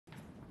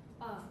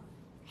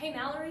Hey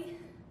Mallory,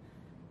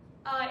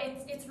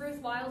 it's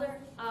Ruth Wilder.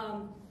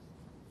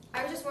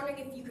 I was just wondering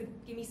if you could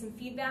give me some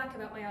feedback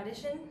about my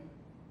audition.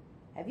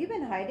 Have you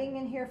been hiding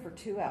in here for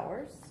 2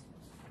 hours?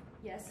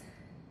 Yes.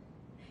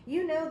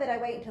 You know that I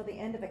wait until the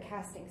end of a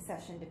casting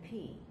session to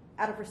pee,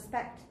 out of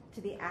respect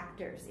to the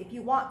actors. If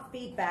you want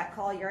feedback,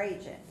 call your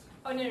agent.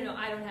 Oh, no,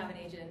 I don't have an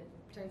agent.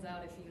 Turns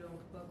out if you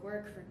don't book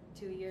work for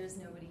 2 years,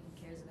 nobody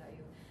cares about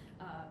you.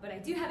 But I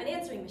do have an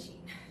answering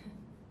machine.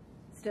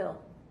 Still,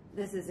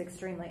 this is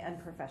extremely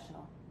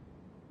unprofessional.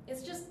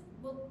 It's just,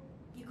 well,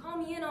 you call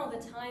me in all the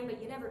time,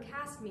 but you never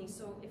cast me,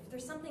 so if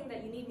there's something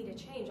that you need me to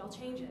change, I'll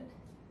change it.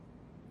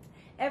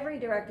 Every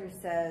director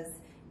says,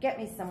 get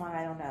me someone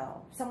I don't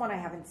know, someone I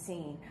haven't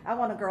seen. I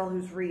want a girl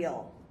who's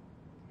real.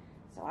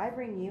 So I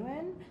bring you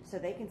in so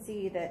they can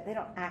see that they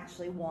don't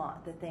actually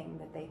want the thing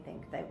that they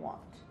think they want.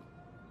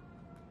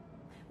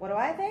 What do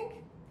I think?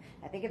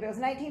 I think if it was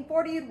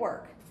 1940, it'd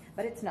work.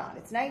 But it's not.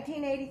 It's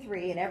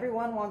 1983, and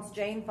everyone wants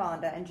Jane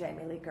Fonda and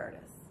Jamie Lee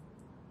Curtis.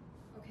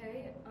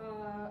 Okay,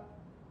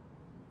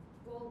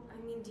 well,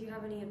 I mean, do you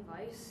have any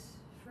advice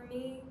for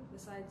me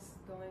besides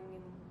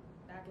going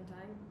back in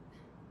time?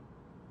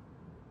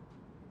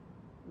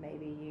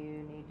 Maybe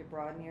you need to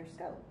broaden your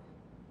scope.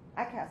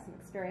 I cast some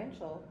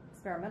experimental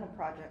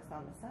projects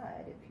on the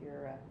side if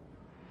you're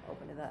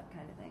open to that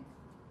kind of thing.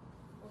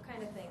 What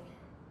kind of thing?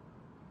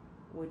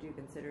 Would you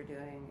consider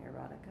doing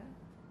erotica?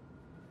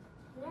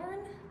 Porn?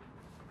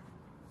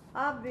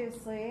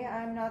 Obviously,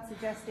 I'm not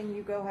suggesting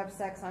you go have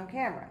sex on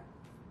camera.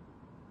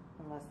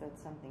 Unless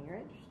that's something you're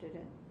interested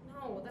in.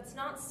 No, that's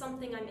not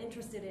something I'm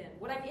interested in.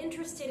 What I'm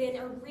interested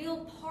in are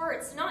real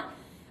parts, not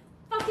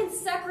fucking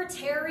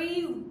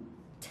secretary who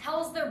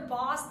tells their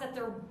boss that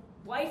their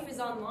wife is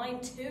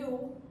online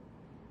too.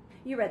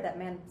 You read that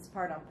man's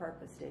part on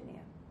purpose, didn't you?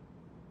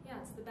 Yeah,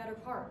 it's the better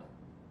part.